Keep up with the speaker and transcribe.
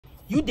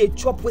You dey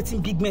chop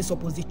wetin big men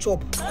suppose dey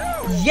chop.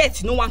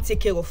 Yet no one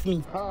take care of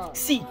me.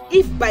 See,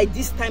 if by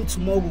this time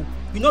tomorrow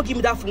you not give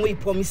me that phone where you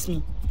promised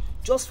me,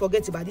 just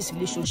forget about this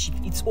relationship.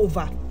 It's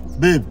over.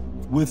 Babe,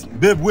 wait.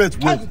 Babe, wait.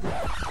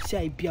 See,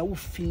 I will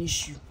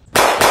finish you.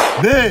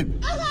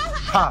 Babe!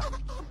 Ha!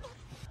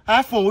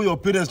 I phone where your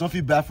parents don't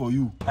feel bad for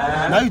you.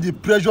 Now you dey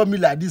pressure me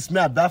like this,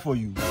 may I bad for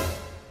you?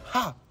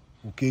 Ha!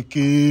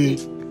 Okay.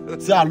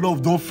 Say our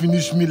love don't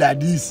finish me like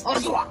this.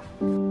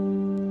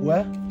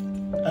 Well,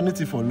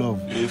 anything for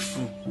love.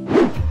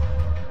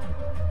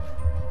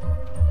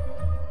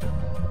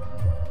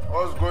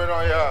 What's going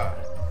on here?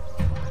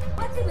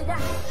 What's it with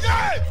that?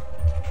 Yeah!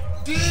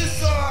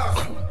 Jesus!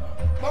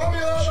 Mommy,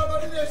 oh, my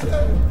body is shake.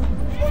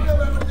 Mommy, my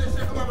body is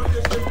shake. My body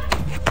is shake.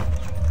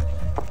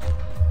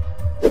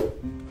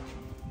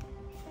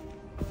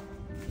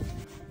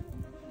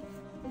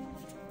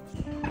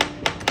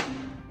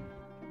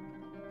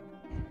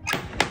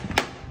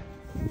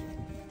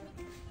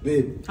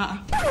 Babe.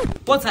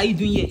 What are you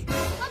doing here?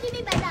 What do you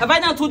mean by that? Have I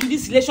now told you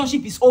this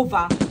relationship is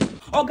over?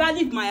 Oga,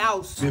 leave my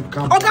house. Babe,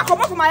 come. Oga,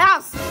 come out from my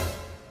house.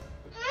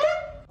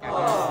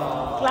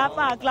 Clap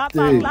her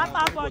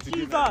for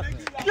Jesus.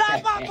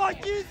 Clap her for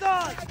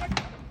Jesus.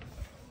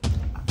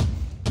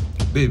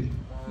 Babe,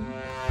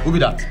 who be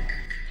that?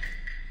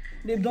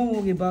 Babe, don't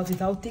worry about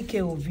it. I'll take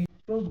care of you.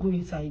 Just go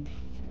inside.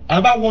 I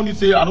never warned you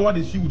say I don't want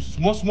to see with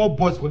small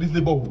boys for this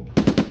neighborhood.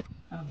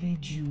 I've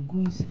heard you. Go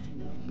inside.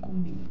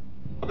 Come in.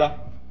 Okay,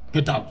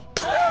 get out.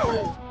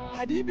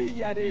 I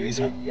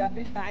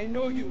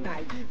know you now.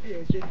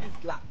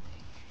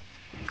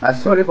 I'm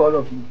sorry for all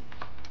of you.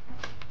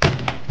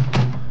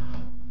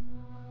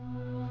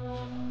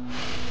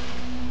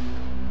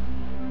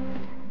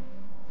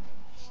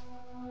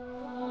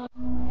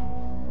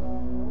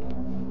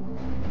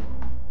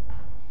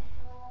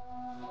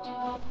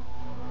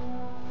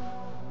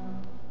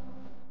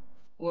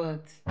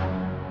 What?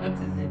 What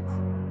is it?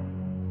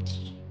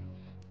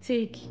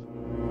 Take.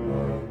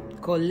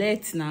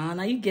 Collect now.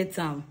 Now you get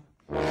some.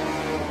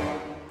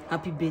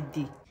 Happy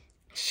birthday.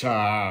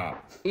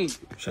 Sharp.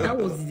 That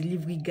was the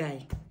delivery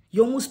guy.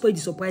 You almost spoiled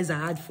the surprise I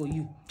had for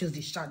you. Just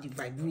the shout, it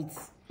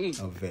vibrates.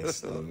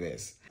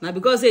 Obvious. Now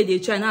because they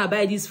try, now I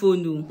buy this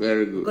phone though.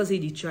 Very good. Because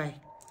they try.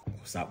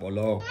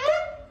 Sapolo.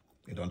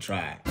 They don't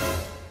try.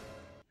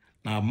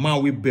 Now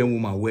man we bend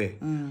woman where?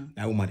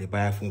 That woman they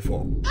buy a phone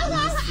for.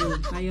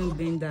 I am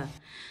bender.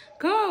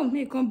 Come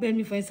bend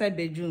me for inside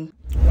bedroom.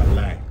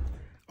 Wallahi,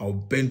 I'll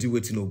bend you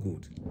waiting no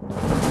good.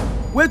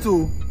 Wait,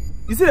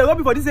 you see they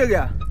robbing for this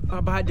area?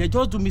 But they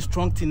just do me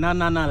strong thing, nah,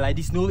 like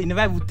this. No, it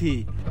never will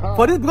take.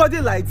 For this because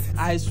they light,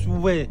 I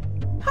swear.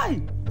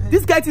 Hi,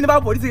 this guy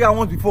never for this area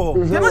once before.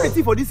 Never the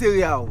thief for this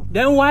area.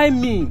 Then why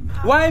me?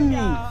 Why me?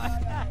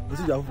 What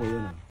is your phone for you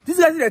now? This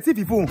guy is the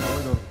thief phone.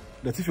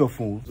 The thief your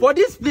phone. For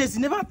this place,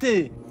 he never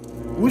take.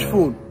 Which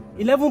phone?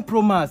 11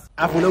 Pro Max.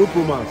 iPhone 11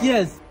 Pro Max.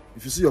 Yes.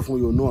 If you see your phone,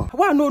 you'll know.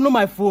 Why I know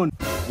my phone?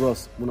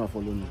 Bros, Muna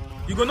follow me.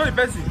 You go know the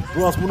person.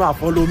 Bros, Muna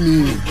follow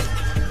me.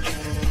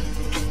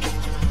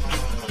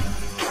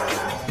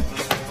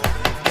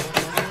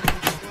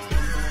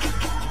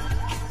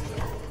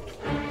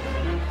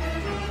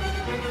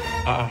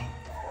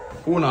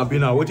 Who now be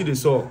now? What did they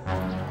saw?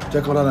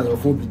 Check out that your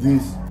phone be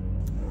this.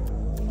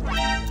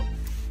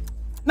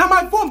 Now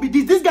my phone be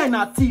this. This guy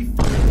not thief.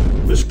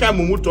 Which kind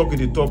of mumu talk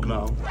they talk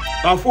now?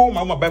 Now phone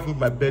my buy from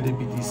my bed they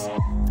be this.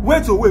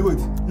 Wait.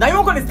 Now you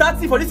won't gonna start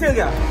thief for this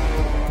area.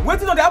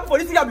 Waiting on the happen for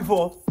this area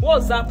before.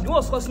 What's happening?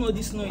 What's causing all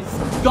this noise?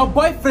 Your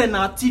boyfriend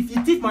now thief. He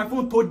thief my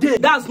phone today.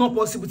 That's not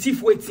possible.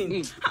 Thief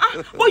waiting.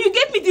 But you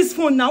gave me this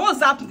phone now. What's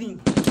happening?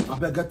 I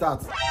better get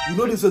that. You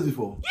know this was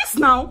before. Yes,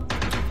 now.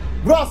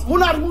 Bros,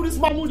 Muna remove this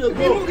man.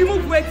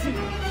 Remove waiting.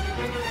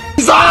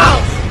 Jesus!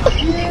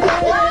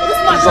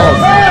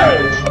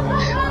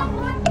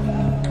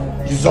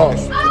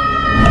 Jesus!